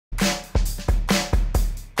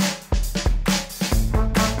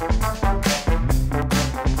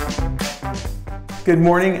Good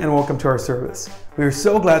morning and welcome to our service. We are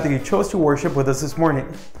so glad that you chose to worship with us this morning.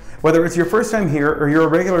 Whether it's your first time here or you're a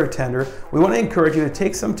regular attender, we want to encourage you to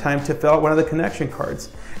take some time to fill out one of the connection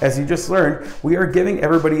cards. As you just learned, we are giving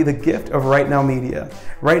everybody the gift of Right Now Media.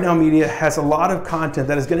 Right Now Media has a lot of content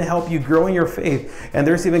that is going to help you grow in your faith, and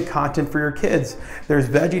there's even content for your kids. There's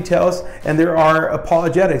VeggieTales and there are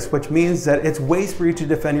apologetics, which means that it's ways for you to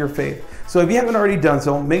defend your faith. So if you haven't already done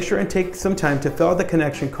so, make sure and take some time to fill out the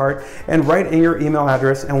connection card and write in your email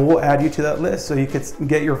address, and we'll add you to that list so you can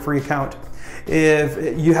get your free account.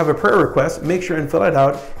 If you have a prayer request, make sure and fill it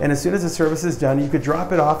out, and as soon as the service is done, you could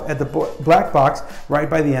drop it off at the black box right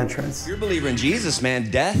by the entrance. If you're a believer in Jesus,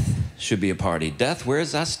 man, death should be a party. Death, where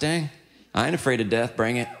is that sting? I ain't afraid of death,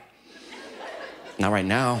 bring it. Not right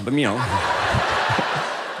now, but you know.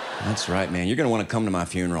 That's right, man. You're gonna wanna come to my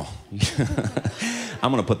funeral.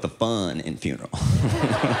 I'm gonna put the fun in funeral.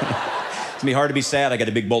 It's gonna be hard to be sad. I got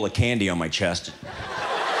a big bowl of candy on my chest.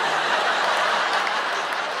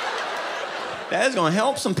 That is gonna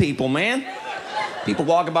help some people, man. People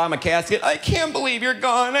walking by my casket, I can't believe you're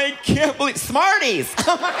gone. I can't believe, Smarties!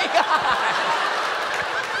 Oh my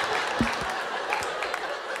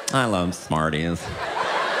God! I love Smarties.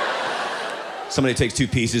 Somebody takes 2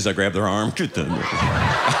 pieces, I grab their arm. Come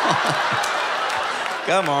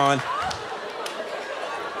on.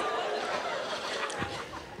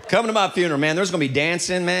 Come to my funeral, man. There's gonna be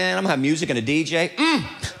dancing, man. I'm gonna have music and a DJ.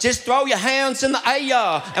 Just throw your hands in the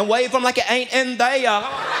air and wave them like it ain't in there.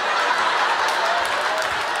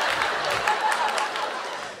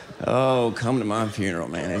 Oh, come to my funeral,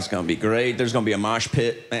 man. It's gonna be great. There's gonna be a mosh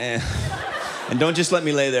pit, man. And don't just let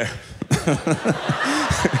me lay there.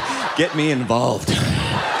 Get me involved.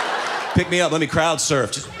 Pick me up, let me crowd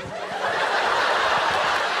surf. Just...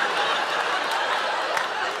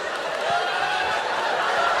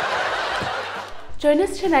 Join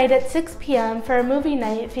us tonight at 6 p.m. for a movie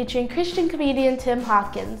night featuring Christian comedian Tim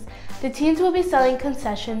Hawkins. The teens will be selling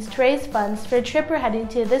concessions to raise funds for a trip we're heading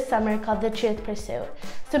to this summer called The Truth Pursuit.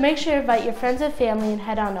 So make sure to invite your friends and family and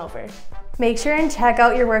head on over. Make sure and check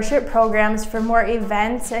out your worship programs for more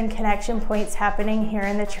events and connection points happening here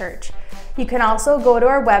in the church. You can also go to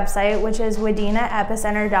our website, which is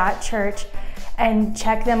wadena.epicenter.church, and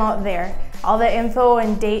check them out there. All the info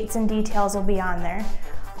and dates and details will be on there.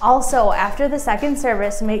 Also, after the second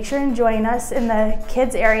service, make sure and join us in the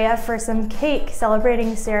kids area for some cake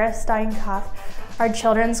celebrating Sarah Steinkoff, our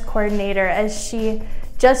children's coordinator, as she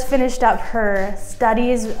just finished up her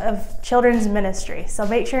studies of children's ministry. So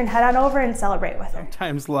make sure and head on over and celebrate with her.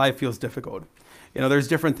 Sometimes life feels difficult. You know, there's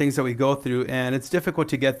different things that we go through, and it's difficult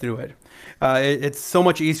to get through it. It's so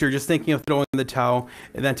much easier just thinking of throwing the towel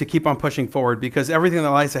than to keep on pushing forward, because everything that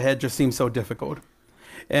lies ahead just seems so difficult.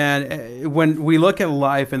 And when we look at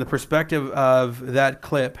life in the perspective of that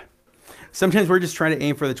clip, sometimes we're just trying to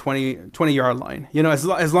aim for the 20-yard line. You know, as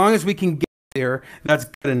long as we can get there, that's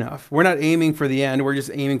good enough. We're not aiming for the end, we're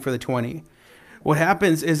just aiming for the 20. What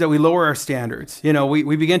happens is that we lower our standards. You know,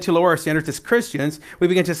 we begin to lower our standards as Christians. We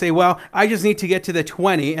begin to say, well, I just need to get to the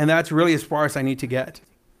 20, and that's really as far as I need to get.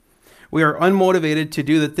 We are unmotivated to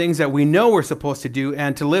do the things that we know we're supposed to do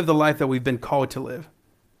and to live the life that we've been called to live.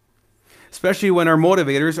 Especially when our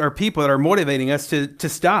motivators are people that are motivating us to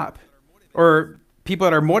stop, or people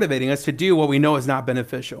that are motivating us to do what we know is not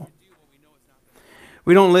beneficial.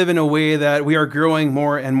 We don't live in a way that we are growing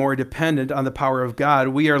more and more dependent on the power of God.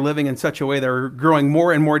 We are living in such a way that we're growing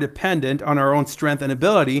more and more dependent on our own strength and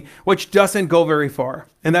ability, which doesn't go very far.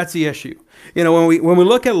 And that's the issue. You know, when we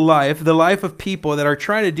look at life, the life of people that are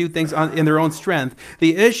trying to do things in their own strength,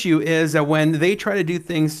 the issue is that when they try to do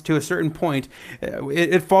things to a certain point,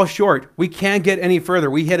 it falls short. We can't get any further.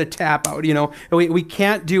 We hit a tap out, you know. We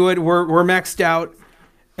can't do it. We're maxed out,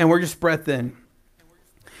 and we're just spread thin.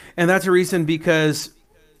 And that's the reason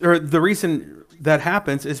the reason that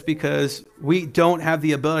happens is because we don't have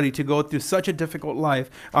the ability to go through such a difficult life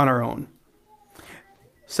on our own.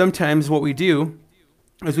 Sometimes what we do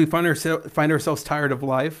is we find ourselves tired of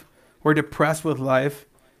life. We're depressed with life.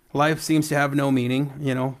 Life seems to have no meaning.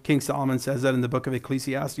 You know, King Solomon says that in the book of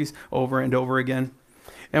Ecclesiastes over and over again.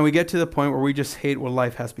 And we get to the point where we just hate what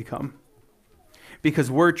life has become,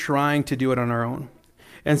 because we're trying to do it on our own.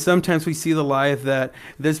 And sometimes we see the life that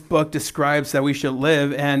this book describes that we should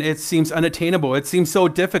live, and it seems unattainable. It seems so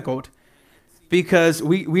difficult, because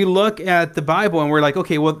we look at the Bible and we're like,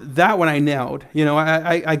 okay, well, that one I nailed. You know,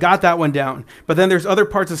 I got that one down. But then there's other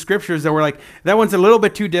parts of scriptures that we're like, that one's a little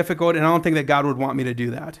bit too difficult, and I don't think that God would want me to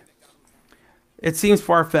do that. It seems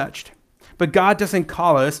far-fetched. But God doesn't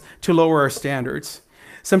call us to lower our standards.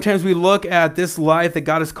 Sometimes we look at this life that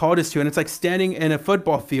God has called us to, and it's like standing in a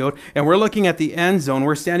football field, and we're looking at the end zone.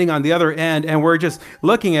 We're standing on the other end, and we're just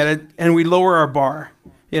looking at it, and we lower our bar.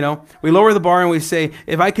 We lower the bar and we say,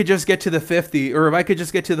 if I could just get to the 50, or if I could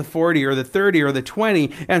just get to the 40, or the 30, or the 20,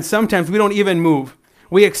 and sometimes we don't even move.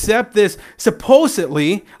 We accept this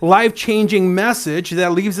supposedly life-changing message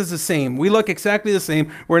that leaves us the same. We look exactly the same.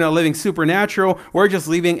 We're not living supernatural. We're just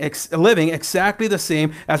living exactly the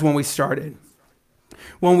same as when we started.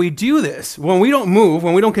 When we do this, when we don't move,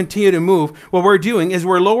 when we don't continue to move, what we're doing is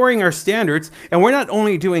we're lowering our standards, and we're not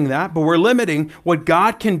only doing that, but we're limiting what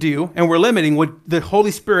God can do, and we're limiting what the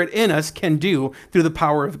Holy Spirit in us can do through the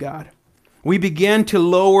power of God. We begin to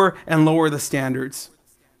lower and lower the standards.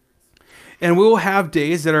 And we will have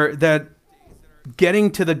days that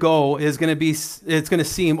getting to the goal is going to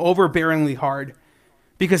seem overbearingly hard,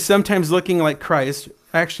 because sometimes looking like Christ,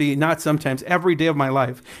 actually not sometimes, every day of my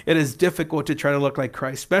life, it is difficult to try to look like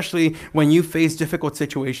Christ, especially when you face difficult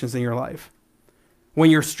situations in your life. When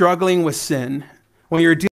you're struggling with sin, when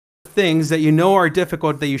you're doing things that you know are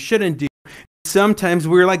difficult that you shouldn't do. Sometimes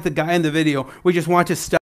we're like the guy in the video. We just want to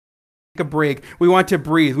stop, take a break. We want to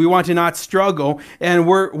breathe. We want to not struggle. And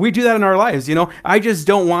we do that in our lives. I just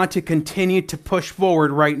don't want to continue to push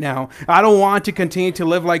forward right now. I don't want to continue to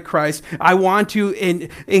live like Christ. I want to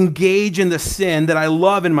engage in the sin that I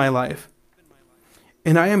love in my life.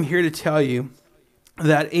 And I am here to tell you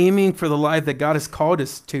that aiming for the life that God has called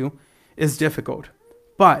us to is difficult,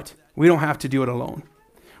 but we don't have to do it alone.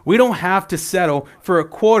 We don't have to settle for a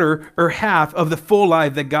quarter or half of the full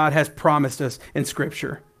life that God has promised us in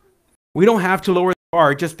Scripture. We don't have to lower the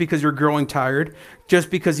bar just because you're growing tired, just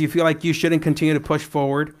because you feel like you shouldn't continue to push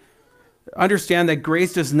forward. Understand that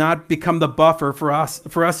grace does not become the buffer for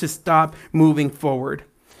us to stop moving forward.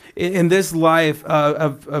 In this life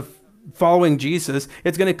of following Jesus,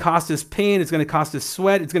 it's going to cost us pain, it's going to cost us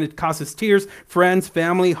sweat, it's going to cost us tears, friends,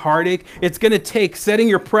 family, heartache. It's going to take setting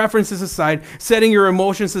your preferences aside, setting your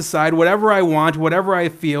emotions aside, whatever I want, whatever I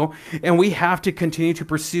feel, and we have to continue to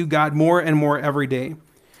pursue God more and more every day.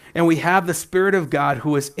 And we have the Spirit of God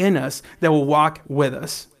who is in us that will walk with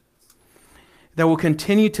us, that will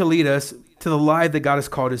continue to lead us to the life that God has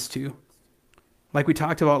called us to. Like we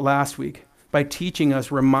talked about last week, by teaching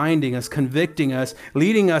us, reminding us, convicting us,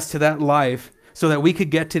 leading us to that life so that we could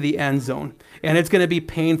get to the end zone. And it's going to be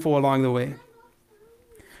painful along the way.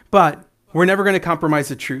 But we're never going to compromise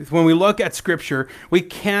the truth. When we look at Scripture, we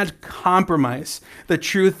can't compromise the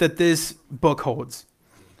truth that this book holds,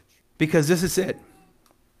 because this is it.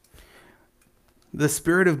 The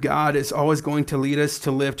Spirit of God is always going to lead us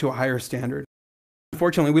to live to a higher standard.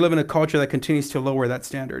 Unfortunately, we live in a culture that continues to lower that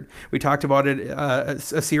standard. We talked about it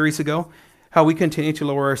a series ago, how we continue to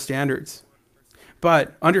lower our standards.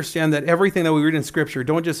 But understand that everything that we read in Scripture,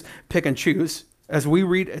 don't just pick and choose. As we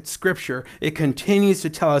read at Scripture, it continues to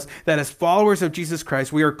tell us that as followers of Jesus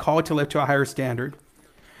Christ, we are called to live to a higher standard.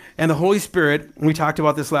 And the Holy Spirit, we talked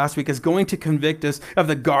about this last week, is going to convict us of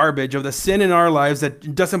the garbage, of the sin in our lives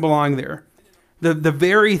that doesn't belong there. The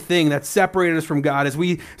very thing that separated us from God. As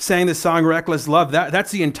we sang the song Reckless Love, that's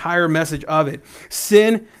the entire message of it.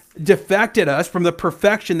 Sin defected us from the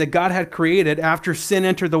perfection that God had created after sin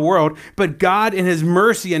entered the world, but God in His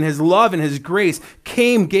mercy and His love and His grace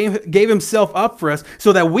gave Himself up for us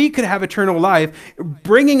so that we could have eternal life,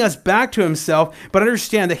 bringing us back to Himself. But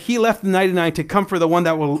understand that He left the 99 to come for the one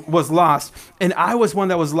that was lost. And I was one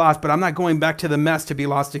that was lost, but I'm not going back to the mess to be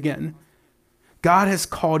lost again. God has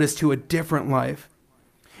called us to a different life.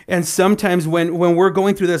 And sometimes when we're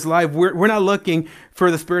going through this life, we're not looking for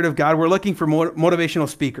the Spirit of God. We're looking for motivational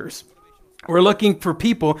speakers. We're looking for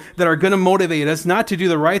people that are going to motivate us not to do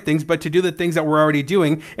the right things, but to do the things that we're already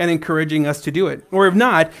doing and encouraging us to do it. Or if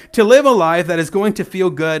not, to live a life that is going to feel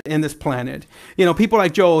good in this planet. People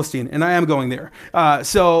like Joel Osteen, and I am going there.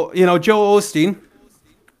 Joel Osteen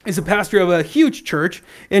is a pastor of a huge church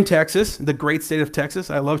in Texas, the great state of Texas.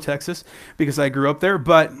 I love Texas because I grew up there.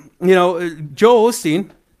 But, Joel Osteen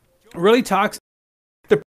really talks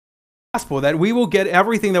the gospel that we will get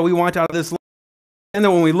everything that we want out of this life. And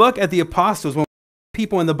then when we look at the apostles, when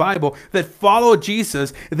people in the Bible that followed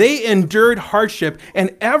Jesus, they endured hardship,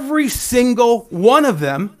 and every single one of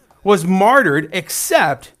them was martyred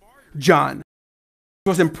except John. He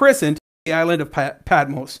was imprisoned on the island of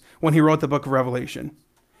Patmos when he wrote the book of Revelation.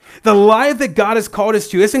 The life that God has called us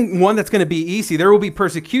to isn't one that's going to be easy. There will be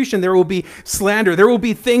persecution. There will be slander. There will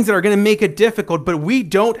be things that are going to make it difficult, but we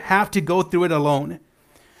don't have to go through it alone.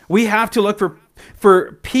 We have to look for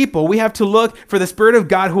for people, we have to look for the Spirit of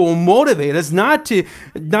God who will motivate us not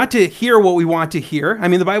to hear what we want to hear. I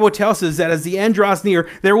mean, the Bible tells us that as the end draws near,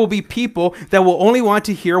 there will be people that will only want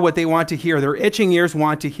to hear what they want to hear. Their itching ears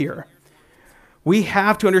want to hear. We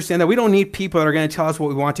have to understand that we don't need people that are going to tell us what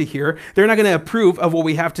we want to hear. They're not going to approve of what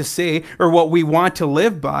we have to say or what we want to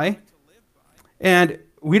live by. And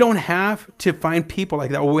we don't have to find people like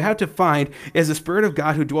that. What we have to find is the Spirit of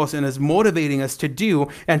God who dwells in us, motivating us to do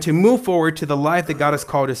and to move forward to the life that God has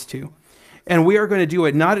called us to. And we are going to do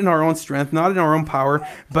it not in our own strength, not in our own power,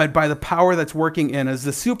 but by the power that's working in us,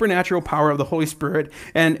 the supernatural power of the Holy Spirit.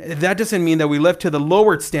 And that doesn't mean that we live to the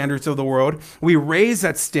lowered standards of the world. We raise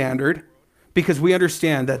that standard because we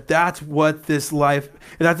understand that that's what this life,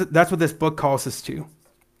 that's what this book calls us to.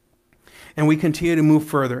 And we continue to move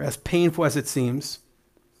further, as painful as it seems.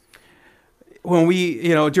 When we,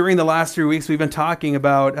 during the last 3 weeks, we've been talking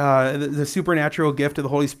about the supernatural gift of the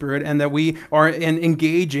Holy Spirit, and that we are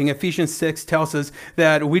engaging. Ephesians 6 tells us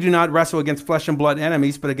that we do not wrestle against flesh and blood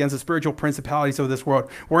enemies, but against the spiritual principalities of this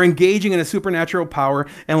world. We're engaging in a supernatural power.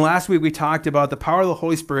 And last week we talked about the power of the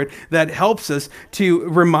Holy Spirit that helps us to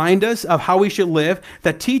remind us of how we should live,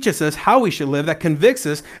 that teaches us how we should live, that convicts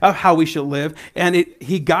us of how we should live, and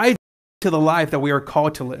He guides us to the life that we are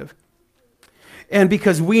called to live. And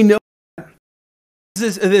because we know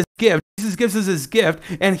this gift, Jesus gives us His gift,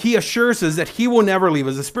 and He assures us that He will never leave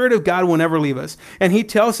us. The Spirit of God will never leave us. And He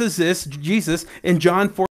tells us this, Jesus, in John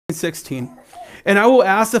 14:16. And I will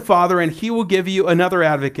ask the Father, and He will give you another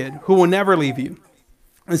advocate who will never leave you.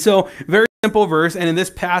 And so, very simple verse, and in this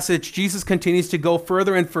passage, Jesus continues to go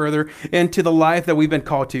further and further into the life that we've been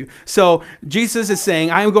called to. So, Jesus is saying,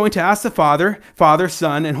 I am going to ask the Father,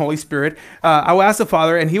 Son, and Holy Spirit, I will ask the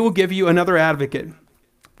Father, and He will give you another advocate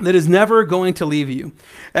that is never going to leave you.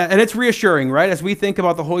 And it's reassuring, right? As we think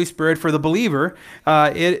about the Holy Spirit for the believer,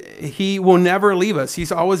 He will never leave us.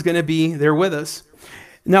 He's always going to be there with us.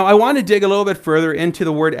 Now, I want to dig a little bit further into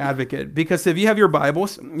the word advocate, because if you have your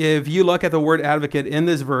Bibles, if you look at the word advocate in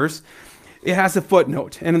this verse, it has a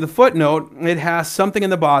footnote. And in the footnote, it has something in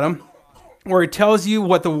the bottom where it tells you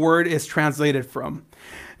what the word is translated from.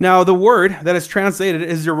 Now, the word that is translated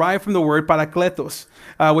is derived from the word parakletos,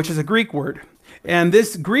 which is a Greek word. And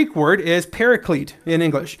this Greek word is paraclete in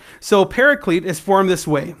English. So paraclete is formed this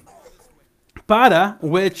way. Para,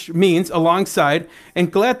 which means alongside,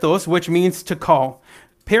 and kletos, which means to call.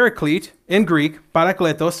 Paraclete in Greek,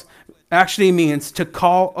 parakletos, actually means to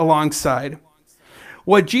call alongside.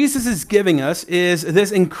 What Jesus is giving us is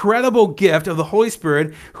this incredible gift of the Holy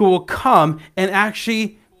Spirit who will come and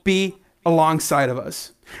actually be alongside of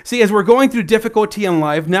us. See, as we're going through difficulty in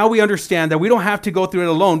life, now we understand that we don't have to go through it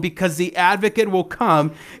alone, because the advocate will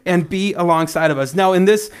come and be alongside of us. Now, in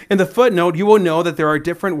the footnote, you will know that there are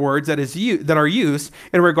different words that are used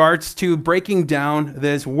in regards to breaking down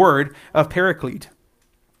this word of paraclete.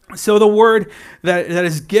 So the word that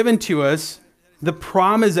is given to us, the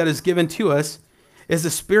promise that is given to us, is the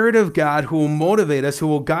Spirit of God who will motivate us, who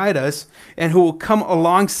will guide us, and who will come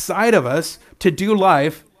alongside of us to do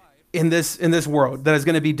life in this world that is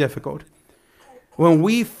going to be difficult. When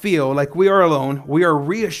we feel like we are alone, we are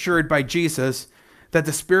reassured by Jesus that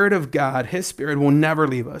the Spirit of God, His Spirit, will never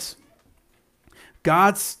leave us.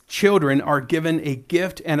 God's children are given a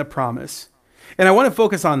gift and a promise. And I want to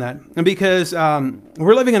focus on that because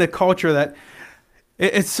we're living in a culture that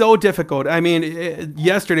it's so difficult. I mean,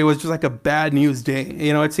 yesterday was just like a bad news day.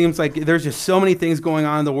 It seems like there's just so many things going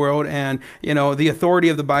on in the world, and, the authority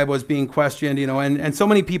of the Bible is being questioned, and so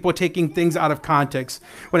many people taking things out of context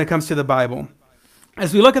when it comes to the Bible.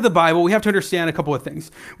 As we look at the Bible, we have to understand a couple of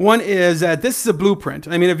things. One is that this is a blueprint.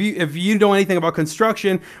 I mean, if you know anything about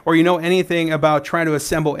construction, or you know anything about trying to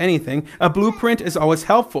assemble anything, a blueprint is always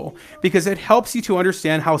helpful because it helps you to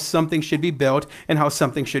understand how something should be built and how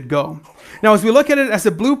something should go. Now, as we look at it as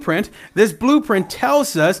a blueprint, this blueprint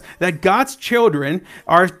tells us that God's children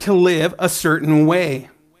are to live a certain way.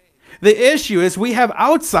 The issue is we have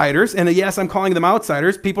outsiders, and yes, I'm calling them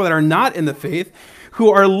outsiders, people that are not in the faith, who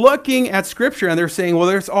are looking at Scripture and they're saying, well,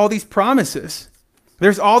 there's all these promises.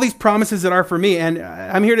 There's all these promises that are for me. And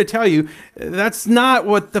I'm here to tell you, that's not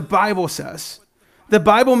what the Bible says. The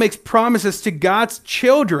Bible makes promises to God's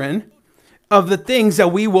children of the things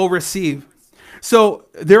that we will receive. So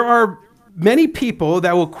there are many people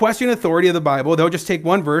that will question authority of the Bible. They'll just take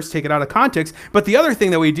one verse, take it out of context. But the other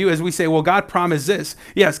thing that we do is we say, well, God promised this.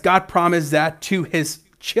 Yes, God promised that to His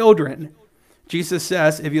children. Jesus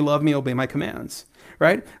says, if you love me, obey my commands.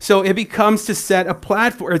 Right? So it becomes to set a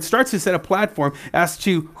platform, it starts to set a platform as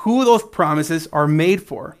to who those promises are made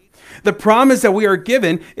for. The promise that we are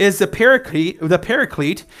given is the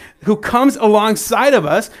paraclete who comes alongside of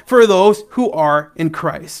us for those who are in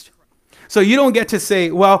Christ. So you don't get to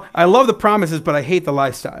say, well, I love the promises, but I hate the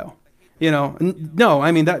lifestyle. No,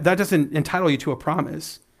 I mean, that doesn't entitle you to a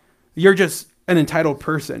promise. You're just an entitled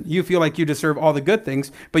person. You feel like you deserve all the good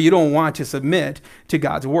things, but you don't want to submit to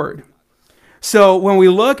God's word. So when we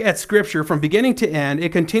look at Scripture from beginning to end,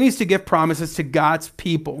 it continues to give promises to God's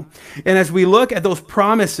people. And as we look at those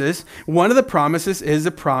promises, one of the promises is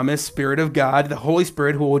the promised Spirit of God, the Holy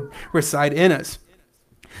Spirit who will reside in us.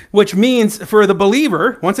 Which means for the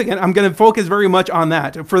believer, once again, I'm going to focus very much on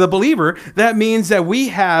that. For the believer, that means that we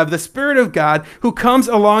have the Spirit of God who comes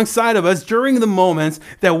alongside of us during the moments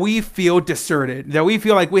that we feel deserted, that we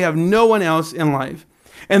feel like we have no one else in life.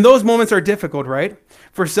 And those moments are difficult, right?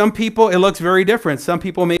 For some people, it looks very different. Some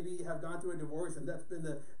people maybe have gone through a divorce, and that's been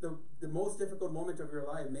the most difficult moment of your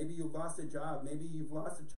life. Maybe you've lost a job. Maybe you've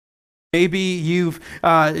lost a child. Maybe you've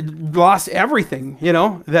lost everything,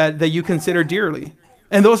 that you consider dearly.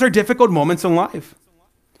 And those are difficult moments in life.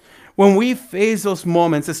 When we face those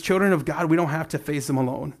moments as children of God, we don't have to face them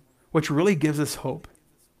alone, which really gives us hope.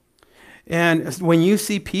 And when you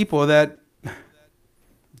see people that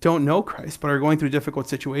don't know Christ but are going through difficult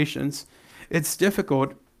situations, it's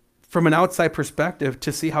difficult from an outside perspective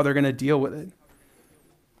to see how they're going to deal with it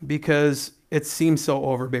because it seems so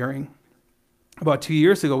overbearing. About 2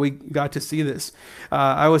 years ago, we got to see this.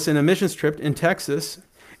 I was in a missions trip in Texas,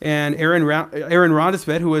 and Aaron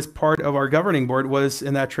Rondesvet, who was part of our governing board, was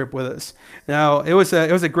in that trip with us. Now, it was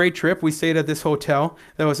a great trip. We stayed at this hotel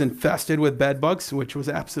that was infested with bed bugs, which was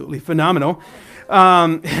absolutely phenomenal.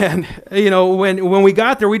 And when we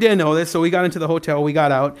got there, we didn't know this, so we got into the hotel. We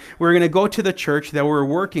got out. We were going to go to the church that we were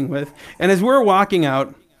working with, and as we were walking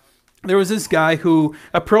out, there was this guy who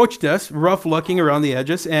approached us, rough looking around the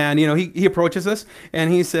edges, and he approaches us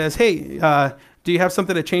and he says, "Hey, do you have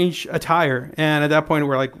something to change a tire?" And at that point,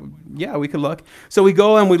 we're like, "Yeah, we could look." So we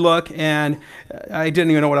go and we look, and I didn't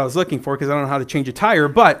even know what I was looking for because I don't know how to change a tire.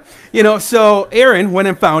 But so Aaron went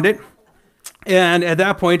and found it, and at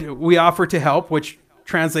that point, we offered to help, which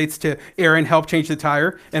translates to Aaron help change the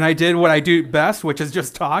tire, and I did what I do best, which is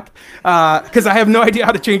just talk, because I have no idea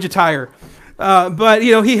how to change a tire. But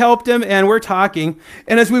he helped him, and we're talking.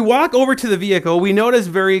 And as we walk over to the vehicle, we notice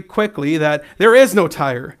very quickly that there is no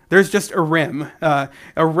tire. There's just a rim that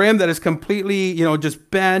is completely,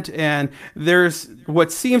 just bent, and there's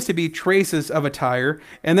what seems to be traces of a tire.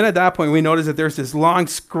 And then at that point, we notice that there's this long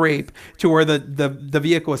scrape to where the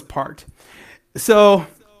vehicle is parked. So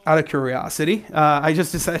out of curiosity, I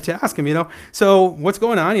just decided to ask him, so what's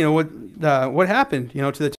going on? What happened,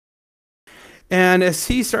 to the tire? And as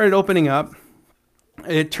he started opening up,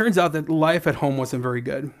 it turns out that life at home wasn't very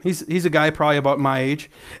good. He's a guy probably about my age,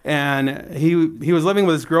 and he was living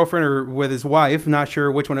with his girlfriend or with his wife, not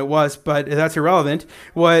sure which one it was, but that's irrelevant.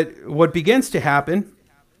 What begins to happen,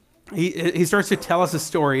 he starts to tell us a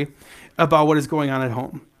story about what is going on at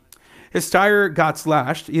home. His tire got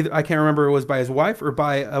slashed. Either I can't remember if it was by his wife or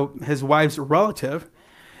by his wife's relative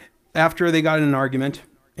after they got in an argument,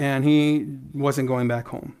 and he wasn't going back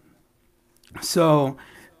home. So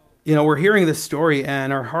we're hearing this story,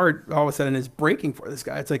 and our heart all of a sudden is breaking for this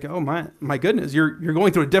guy. It's like, oh my goodness, you're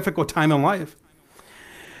going through a difficult time in life.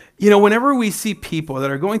 Whenever we see people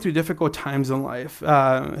that are going through difficult times in life,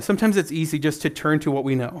 sometimes it's easy just to turn to what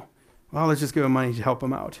we know. Well, let's just give them money to help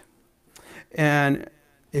them out. And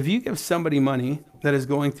if you give somebody money that is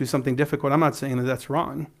going through something difficult, I'm not saying that that's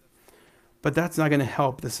wrong, but that's not going to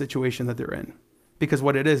help the situation that they're in, because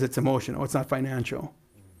what it is, it's emotional. It's not financial.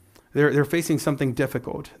 They're facing something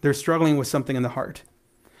difficult. They're struggling with something in the heart.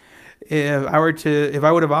 If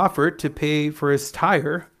I would have offered to pay for his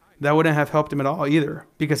tire, that wouldn't have helped him at all either,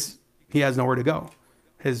 because he has nowhere to go.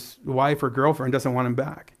 His wife or girlfriend doesn't want him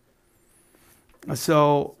back.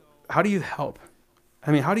 So how do you help?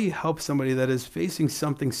 How do you help somebody that is facing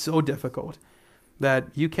something so difficult that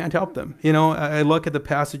you can't help them? I look at the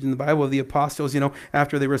passage in the Bible of the apostles,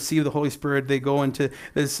 after they receive the Holy Spirit, they're going to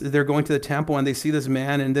the temple, and they see this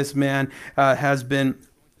man, and this man has been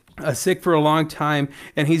sick for a long time,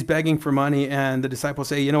 and he's begging for money, and the disciples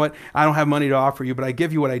say, "You know what, I don't have money to offer you, but I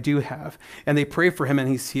give you what I do have." And they pray for him, and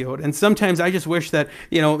he's healed. And sometimes I just wish that,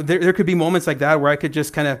 there could be moments like that where I could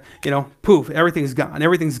just kind of, poof, everything's gone,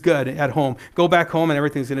 everything's good at home, go back home, and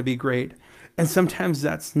everything's going to be great. And sometimes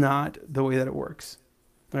that's not the way that it works,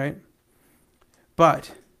 right?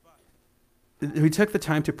 But we took the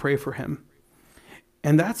time to pray for him,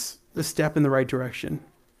 and that's the step in the right direction.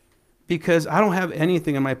 Because I don't have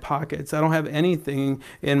anything in my pockets. I don't have anything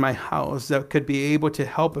in my house that could be able to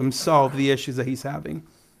help him solve the issues that he's having.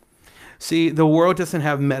 See, the world doesn't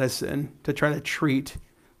have medicine to try to treat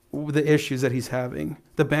the issues that he's having.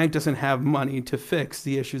 The bank doesn't have money to fix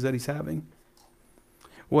the issues that he's having.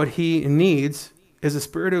 What he needs is the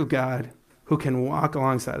Spirit of God who can walk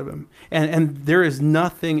alongside of him. And there is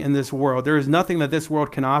nothing in this world, there is nothing that this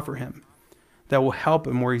world can offer him that will help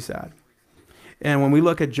him where he's at. And when we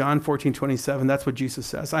look at John 14:27, that's what Jesus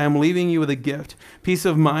says. I am leaving you with a gift, peace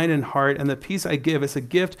of mind and heart, and the peace I give is a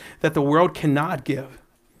gift that the world cannot give.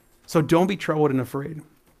 So don't be troubled and afraid.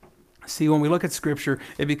 See, when we look at Scripture,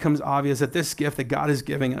 it becomes obvious that this gift that God is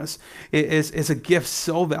giving us is a gift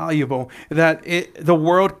so valuable that the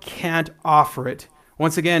world can't offer it.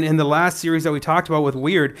 Once again, in the last series that we talked about with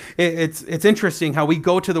Weird, it's interesting how we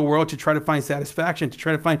go to the world to try to find satisfaction, to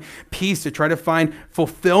try to find peace, to try to find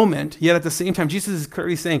fulfillment. Yet at the same time, Jesus is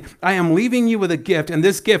clearly saying, I am leaving you with a gift, and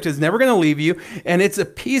this gift is never going to leave you, and it's a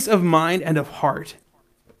peace of mind and of heart.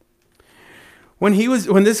 When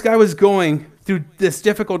this guy was going through this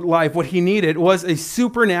difficult life, what he needed was a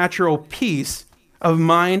supernatural peace of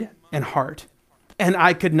mind and heart. And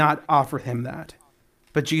I could not offer him that,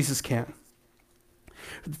 but Jesus can.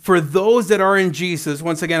 For those that are in Jesus,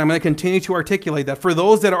 once again, I'm going to continue to articulate that. For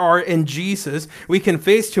those that are in Jesus, we can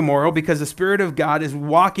face tomorrow because the Spirit of God is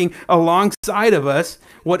walking alongside of us,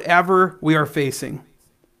 whatever we are facing.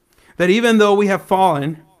 That even though we have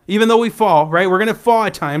fallen, even though we fall, right? We're going to fall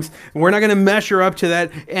at times. We're not going to measure up to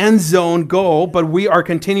that end zone goal, but we are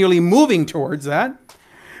continually moving towards that.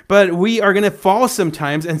 But we are going to fall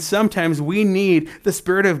sometimes, and sometimes we need the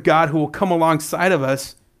Spirit of God who will come alongside of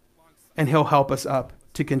us, and he'll help us up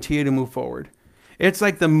to continue to move forward. It's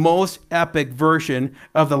like the most epic version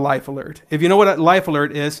of the Life Alert. If you know what a Life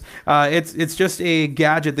Alert is, it's just a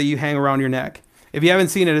gadget that you hang around your neck. If you haven't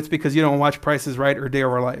seen it, it's because you don't watch Price is Right or Day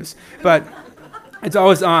of Our Lives. But it's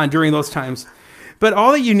always on during those times. But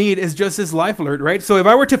all that you need is just this Life Alert, right? So if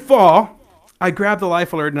I were to fall, I grab the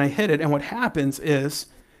Life Alert and I hit it, and what happens is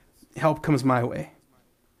help comes my way.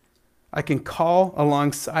 I can call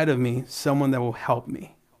alongside of me someone that will help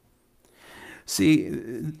me. See,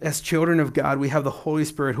 as children of God, we have the Holy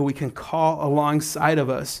Spirit who we can call alongside of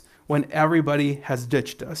us when everybody has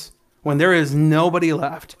ditched us. When there is nobody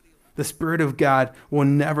left, the Spirit of God will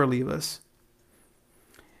never leave us.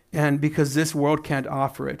 And because this world can't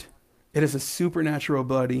offer it, it is a supernatural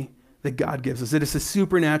ability that God gives us. It is a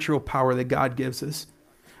supernatural power that God gives us.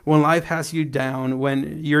 When life has you down,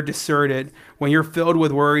 when you're deserted, when you're filled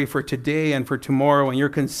with worry for today and for tomorrow, when you're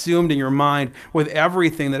consumed in your mind with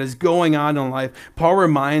everything that is going on in life, Paul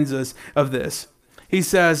reminds us of this. He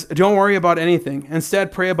says, don't worry about anything.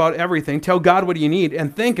 Instead, pray about everything. Tell God what you need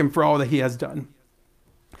and thank him for all that he has done.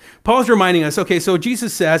 Paul's reminding us, okay, so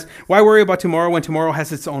Jesus says, why worry about tomorrow when tomorrow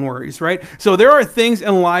has its own worries, right? So there are things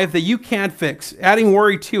in life that you can't fix. Adding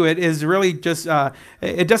worry to it is really just,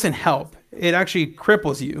 it doesn't help. It actually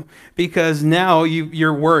cripples you because now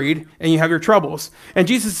you're worried and you have your troubles. And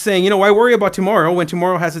Jesus is saying, why worry about tomorrow when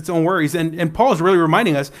tomorrow has its own worries? And Paul is really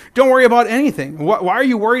reminding us, don't worry about anything. Why are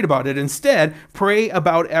you worried about it? Instead, pray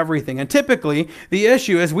about everything. And typically, the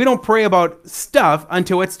issue is we don't pray about stuff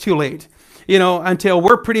until it's too late. Until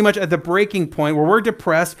we're pretty much at the breaking point where we're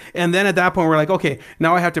depressed. And then at that point, we're like, okay,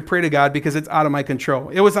 now I have to pray to God because it's out of my control.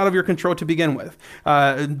 It was out of your control to begin with.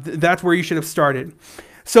 That's where you should have started.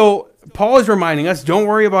 So Paul is reminding us, don't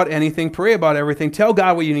worry about anything, pray about everything, tell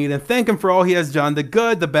God what you need, and thank him for all he has done, the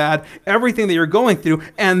good, the bad, everything that you're going through,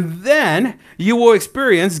 and then you will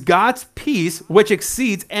experience God's peace, which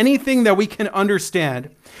exceeds anything that we can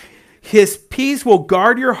understand. His peace will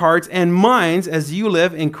guard your hearts and minds as you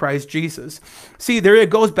live in Christ Jesus. See, there it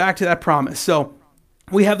goes back to that promise. So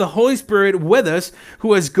we have the Holy Spirit with us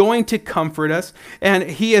who is going to comfort us, and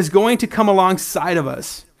he is going to come alongside of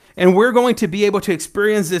us. And we're going to be able to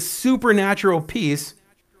experience this supernatural peace.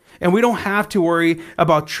 And we don't have to worry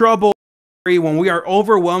about trouble when we are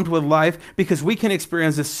overwhelmed with life because we can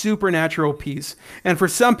experience this supernatural peace. And for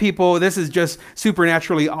some people, this is just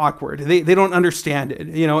supernaturally awkward. They don't understand it.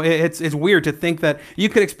 It's weird to think that you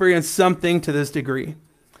could experience something to this degree.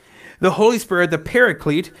 The Holy Spirit, the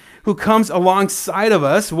Paraclete, who comes alongside of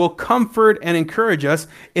us, will comfort and encourage us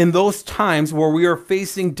in those times where we are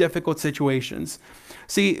facing difficult situations.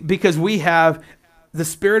 See, because we have the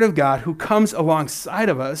Spirit of God who comes alongside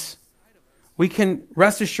of us, we can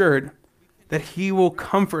rest assured that he will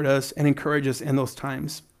comfort us and encourage us in those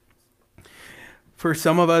times. For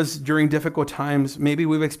some of us during difficult times, maybe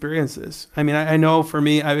we've experienced this. I know for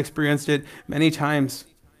me, I've experienced it many times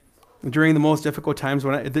during the most difficult times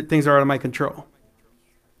when things are out of my control.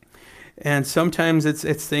 And sometimes it's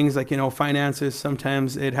things like, finances.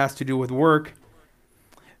 Sometimes it has to do with work.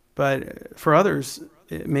 But for others,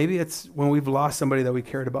 maybe it's when we've lost somebody that we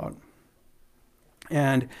cared about.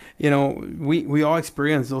 And, we all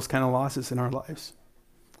experience those kind of losses in our lives.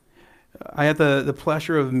 I had the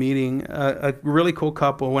pleasure of meeting a really cool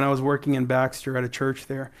couple when I was working in Baxter at a church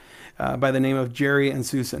there by the name of Jerry and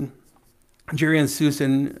Susan. Jerry and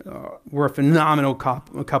Susan were a phenomenal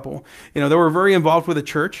couple. They were very involved with the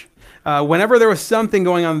church. Whenever there was something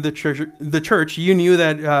going on in the church, you knew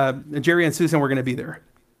that Jerry and Susan were going to be there.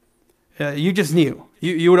 You just knew.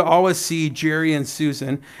 You would always see Jerry and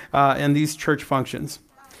Susan in these church functions.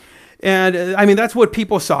 And that's what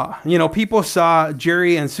people saw. People saw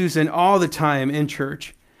Jerry and Susan all the time in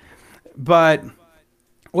church. But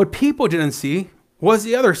what people didn't see was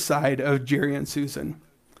the other side of Jerry and Susan.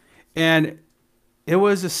 And it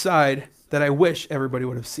was a side that I wish everybody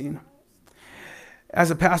would have seen. As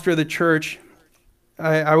a pastor of the church,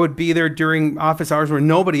 I would be there during office hours where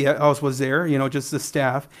nobody else was there, just the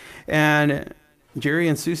staff. And Jerry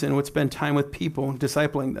and Susan would spend time with people,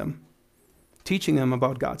 discipling them, teaching them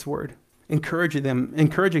about God's word, encouraging them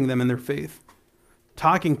in their faith,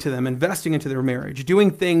 talking to them, investing into their marriage, doing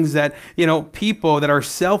things that, people that are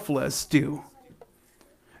selfless do.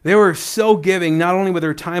 They were so giving, not only with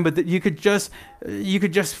their time, but that you could just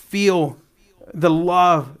feel the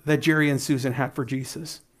love that Jerry and Susan had for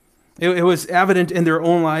Jesus. It was evident in their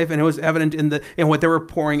own life, and it was evident in what they were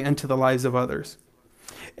pouring into the lives of others.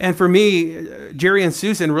 And for me, Jerry and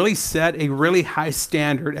Susan really set a really high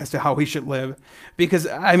standard as to how we should live. Because,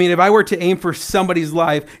 if I were to aim for somebody's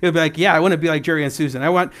life, it would be like, yeah, I want to be like Jerry and Susan. I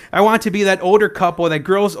want to be that older couple that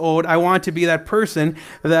grows old. I want to be that person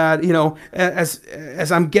that,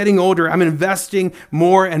 as I'm getting older, I'm investing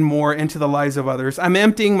more and more into the lives of others. I'm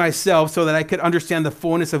emptying myself so that I could understand the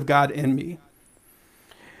fullness of God in me.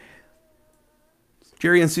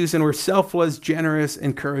 Jerry and Susan were selfless, generous,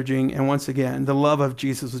 encouraging, and once again, the love of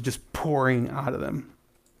Jesus was just pouring out of them.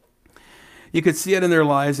 You could see it in their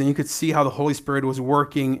lives, and you could see how the Holy Spirit was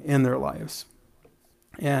working in their lives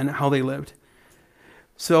and how they lived.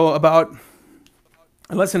 So about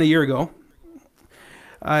less than a year ago,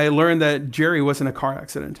 I learned that Jerry was in a car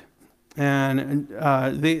accident. And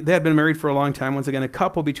they had been married for a long time. Once again, a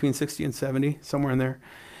couple between 60 and 70, somewhere in there.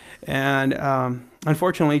 And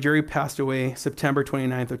unfortunately, Jerry passed away September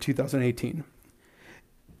 29th of 2018.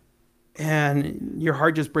 And your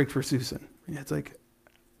heart just breaks for Susan. It's like,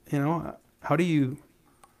 how do you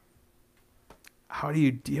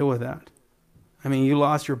deal with that? You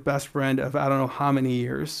lost your best friend of I don't know how many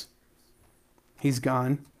years. He's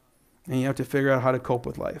gone. And you have to figure out how to cope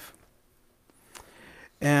with life.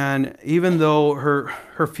 And even though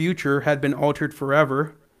her future had been altered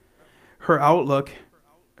forever, her outlook,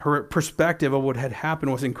 her perspective of what had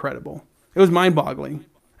happened was incredible. It was mind-boggling.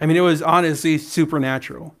 It was honestly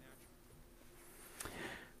supernatural.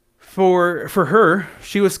 For her,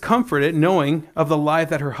 she was comforted knowing of the life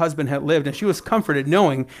that her husband had lived, and she was comforted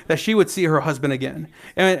knowing that she would see her husband again.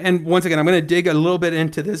 And once again, I'm going to dig a little bit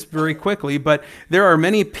into this very quickly, but there are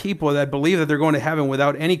many people that believe that they're going to heaven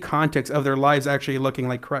without any context of their lives actually looking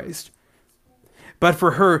like Christ. But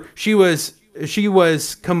for her, she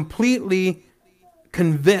was completely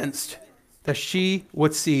convinced that she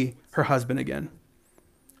would see her husband again.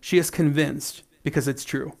 She is convinced because it's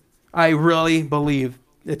true. I really believe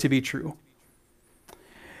it to be true.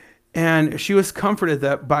 And she was comforted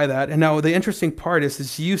by that. And now the interesting part is,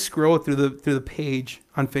 as you scroll through the page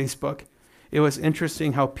on Facebook, it was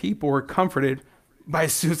interesting how people were comforted by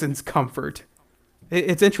Susan's comfort.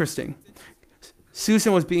 It's interesting.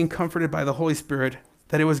 Susan was being comforted by the Holy Spirit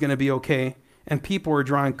that it was going to be okay. And people were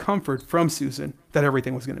drawing comfort from Susan that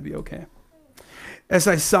everything was going to be okay. As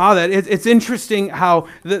I saw that, it's interesting how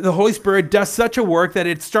the Holy Spirit does such a work that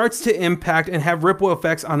it starts to impact and have ripple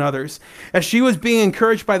effects on others. As she was being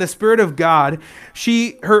encouraged by the Spirit of God,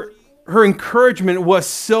 her encouragement was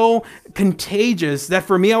so contagious that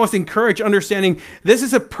for me, I was encouraged understanding this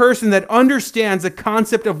is a person that understands the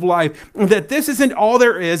concept of life, that this isn't all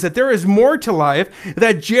there is, that there is more to life,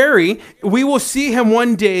 that Jerry, we will see him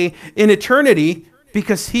one day in eternity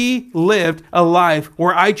because he lived a life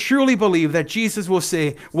where I truly believe that Jesus will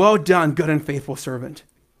say, "Well done, good and faithful servant."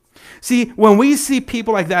 See, when we see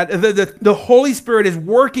people like that, the Holy Spirit is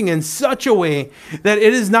working in such a way that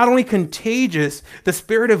it is not only contagious, the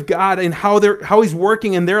Spirit of God and how He's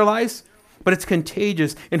working in their lives, but it's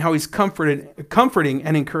contagious in how He's comforting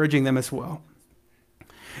and encouraging them as well.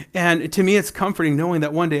 And to me, it's comforting knowing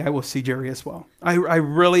that one day I will see Jerry as well. I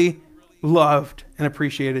really loved and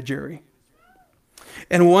appreciated Jerry.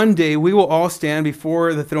 And one day we will all stand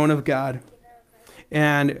before the throne of God,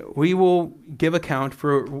 and we will give account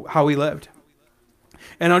for how we lived.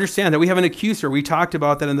 And understand that we have an accuser. We talked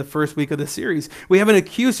about that in the first week of the series. We have an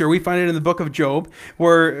accuser. We find it in the book of Job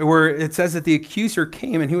where it says that the accuser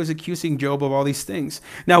came and he was accusing Job of all these things.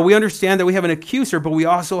 Now, we understand that we have an accuser, but we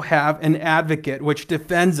also have an advocate which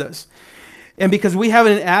defends us. And because we have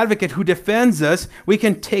an advocate who defends us, we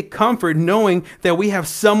can take comfort knowing that we have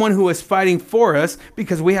someone who is fighting for us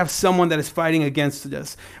because we have someone that is fighting against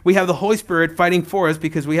us. We have the Holy Spirit fighting for us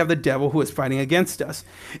because we have the devil who is fighting against us.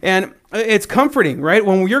 And it's comforting, right?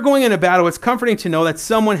 When you're going in a battle, it's comforting to know that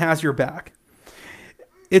someone has your back.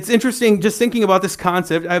 It's interesting just thinking about this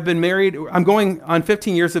concept. I've been married. I'm going on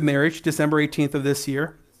 15 years of marriage, December 18th of this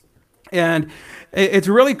year. And it's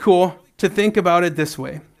really cool to think about it this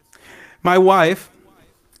way. My wife,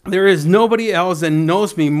 there is nobody else that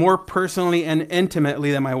knows me more personally and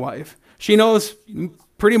intimately than my wife. She knows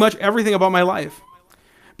pretty much everything about my life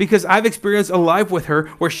because I've experienced a life with her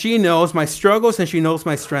where she knows my struggles and she knows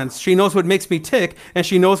my strengths. She knows what makes me tick and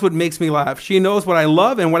she knows what makes me laugh. She knows what I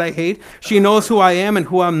love and what I hate. She knows who I am and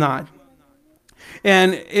who I'm not.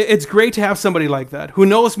 And it's great to have somebody like that who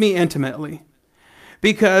knows me intimately.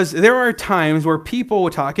 Because there are times where people will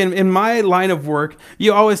talk. In my line of work,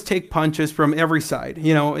 you always take punches from every side.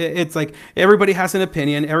 You know, it's like everybody has an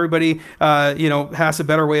opinion. Everybody, has a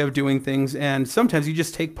better way of doing things. And sometimes you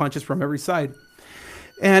just take punches from every side.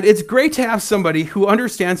 And it's great to have somebody who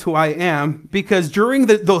understands who I am because during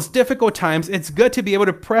those difficult times, it's good to be able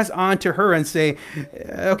to press on to her and say,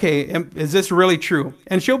 okay, is this really true?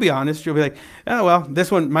 And she'll be honest. She'll be like, oh, well, this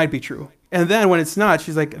one might be true. And then when it's not,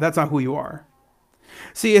 she's like, that's not who you are.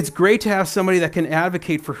 See, it's great to have somebody that can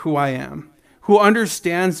advocate for who I am, who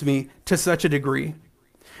understands me to such a degree.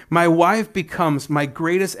 My wife becomes my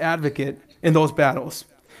greatest advocate in those battles,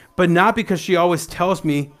 but not because she always tells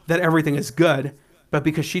me that everything is good, but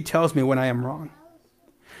because she tells me when I am wrong.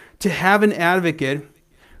 To have an advocate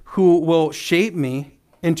who will shape me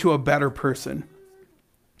into a better person.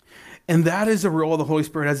 And that is the role of the Holy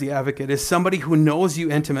Spirit as the advocate, is somebody who knows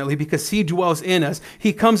you intimately because he dwells in us.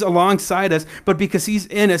 He comes alongside us, but because he's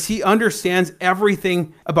in us, he understands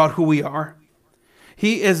everything about who we are.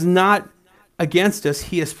 He is not against us,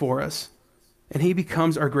 he is for us. And he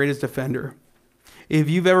becomes our greatest defender. If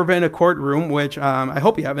you've ever been in a courtroom, which I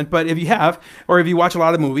hope you haven't, but if you have, or if you watch a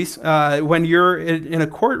lot of movies, when you're in a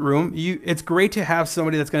courtroom, it's great to have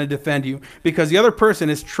somebody that's going to defend you because the other person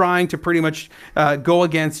is trying to pretty much go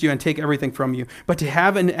against you and take everything from you. But to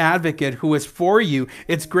have an advocate who is for you,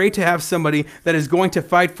 it's great to have somebody that is going to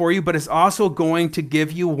fight for you, but is also going to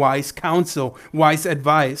give you wise counsel, wise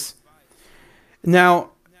advice.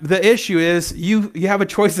 Now, the issue is you have a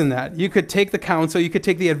choice in that. You could take the counsel, you could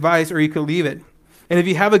take the advice, or you could leave it. And if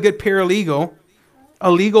you have a good paralegal,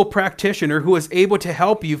 a legal practitioner who is able to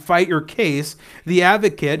help you fight your case, the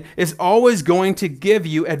advocate is always going to give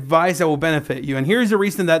you advice that will benefit you. And here's the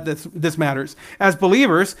reason that this matters. As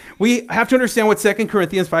believers, we have to understand what 2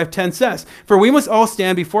 Corinthians 5:10 says. For we must all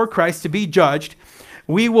stand before Christ to be judged.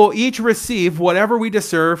 We will each receive whatever we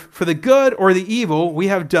deserve for the good or the evil we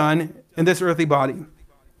have done in this earthly body.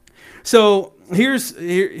 So here's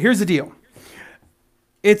the deal.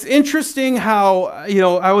 It's interesting how,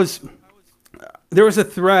 there was a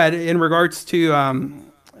thread in regards to,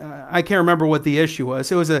 I can't remember what the issue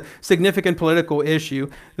was. It was a significant political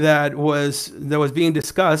issue that was being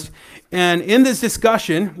discussed. And in this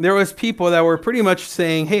discussion, there was people that were pretty much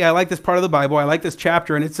saying, hey, I like this part of the Bible. I like this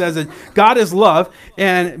chapter. And it says that God is love.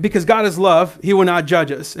 And because God is love, he will not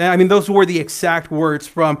judge us. And I mean, those were the exact words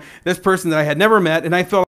from this person that I had never met. And I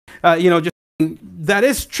felt, that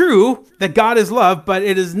is true that God is love, but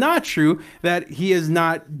it is not true that he is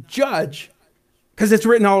not judge, because it's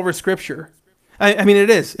written all over Scripture. I mean,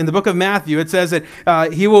 it is. In the book of Matthew, it says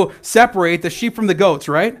that he will separate the sheep from the goats,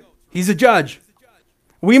 right? He's a judge.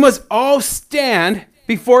 We must all stand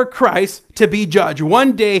before Christ to be judged.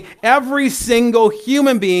 One day, every single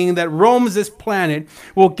human being that roams this planet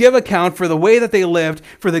will give account for the way that they lived,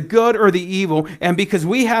 for the good or the evil. And because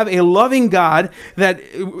we have a loving God that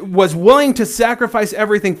was willing to sacrifice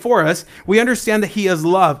everything for us, we understand that he is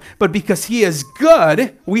love. But because he is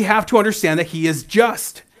good, we have to understand that he is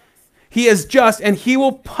just. He is just, and he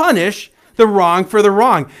will punish the wrong for the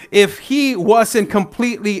wrong. If he wasn't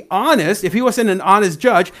completely honest, if he wasn't an honest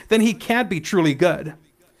judge, then he can't be truly good.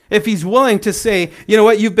 If he's willing to say, you know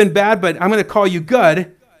what, you've been bad, but I'm going to call you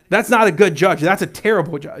good, that's not a good judge. That's a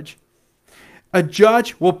terrible judge. A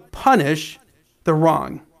judge will punish the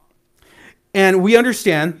wrong. And we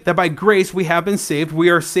understand that by grace we have been saved. We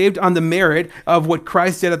are saved on the merit of what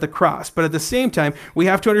Christ did at the cross. But at the same time, we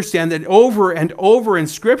have to understand that over and over in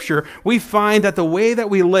Scripture, we find that the way that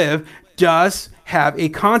we live does have a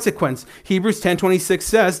consequence. Hebrews 10:26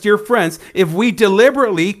 says, dear friends, if we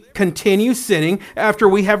deliberately continue sinning after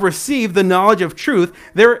we have received the knowledge of truth,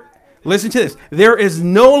 listen to this, there is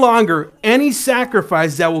no longer any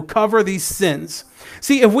sacrifice that will cover these sins.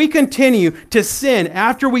 See, if we continue to sin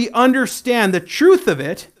after we understand the truth of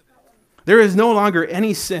it, there is no longer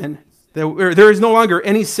any sin, there is no longer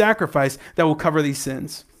any sacrifice that will cover these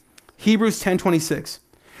sins. Hebrews 10:26.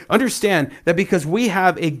 Understand that because we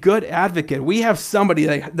have a good advocate, we have somebody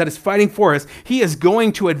that is fighting for us, he is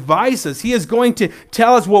going to advise us. He is going to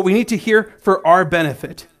tell us what we need to hear for our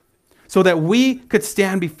benefit so that we could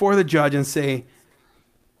stand before the judge and say,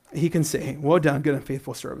 he can say, well done, good and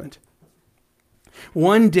faithful servant.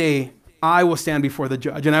 One day I will stand before the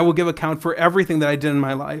judge and I will give account for everything that I did in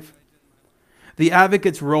my life. The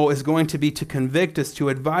advocate's role is going to be to convict us, to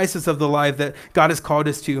advise us of the life that God has called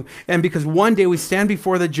us to. And because one day we stand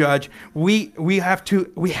before the judge, we have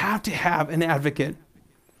to have an advocate.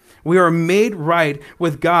 We are made right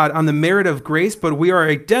with God on the merit of grace, but we are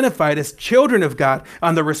identified as children of God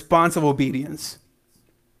on the response of obedience.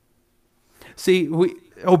 See,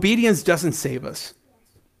 obedience doesn't save us.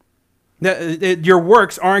 Your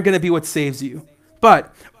works aren't going to be what saves you.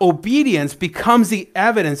 But obedience becomes the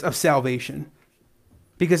evidence of salvation.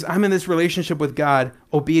 Because I'm in this relationship with God,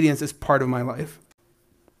 obedience is part of my life.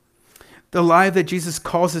 The life that Jesus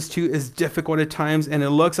calls us to is difficult at times, and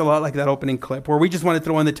it looks a lot like that opening clip where we just want to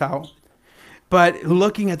throw in the towel. But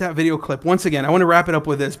looking at that video clip, once again, I want to wrap it up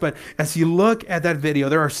with this, but as you look at that video,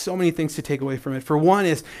 there are so many things to take away from it. For one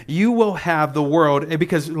is, you will have the world,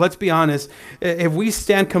 because let's be honest, if we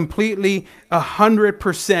stand completely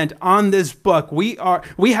 100% on this book, we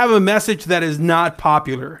have a message that is not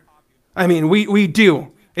popular. I mean, we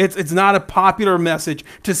do. It's not a popular message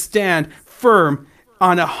to stand firm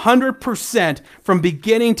on 100% from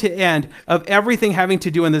beginning to end of everything having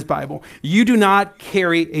to do in this Bible. You do not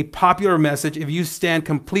carry a popular message if you stand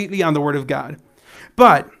completely on the Word of God.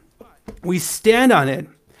 But we stand on it,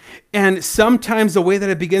 and sometimes the way that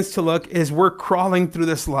it begins to look is we're crawling through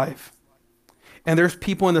this life. And there's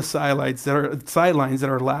people in the sidelines that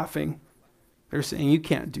are laughing. They're saying, you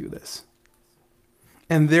can't do this.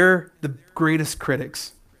 And they're the greatest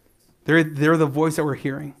critics. They're the voice that we're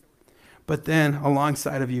hearing. But then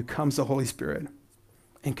alongside of you comes the Holy Spirit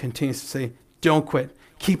and continues to say, don't quit.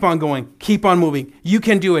 Keep on going. Keep on moving. You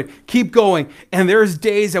can do it. Keep going. And there's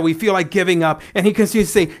days that we feel like giving up. And he continues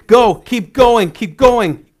to say, go, keep going, keep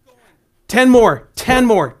going. 10 more, 10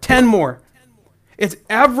 more, 10 more. It's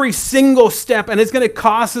every single step, and it's going to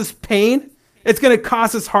cost us pain. It's going to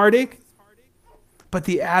cost us heartache. But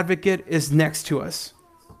the advocate is next to us.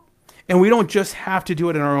 And we don't just have to do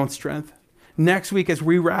it in our own strength. Next week, as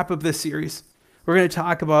we wrap up this series, we're going to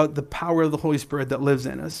talk about the power of the Holy Spirit that lives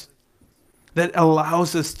in us, that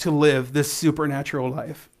allows us to live this supernatural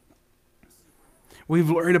life. We've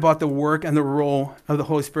learned about the work and the role of the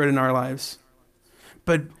Holy Spirit in our lives.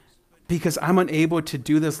 But because I'm unable to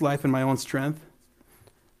do this life in my own strength,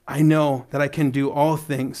 I know that I can do all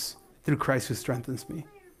things through Christ who strengthens me.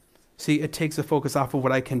 See, it takes the focus off of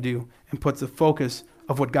what I can do and puts the focus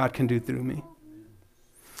of what God can do through me.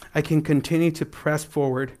 I can continue to press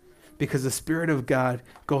forward because the Spirit of God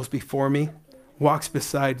goes before me, walks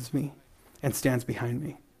beside me, and stands behind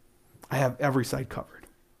me. I have every side covered.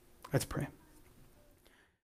 Let's pray.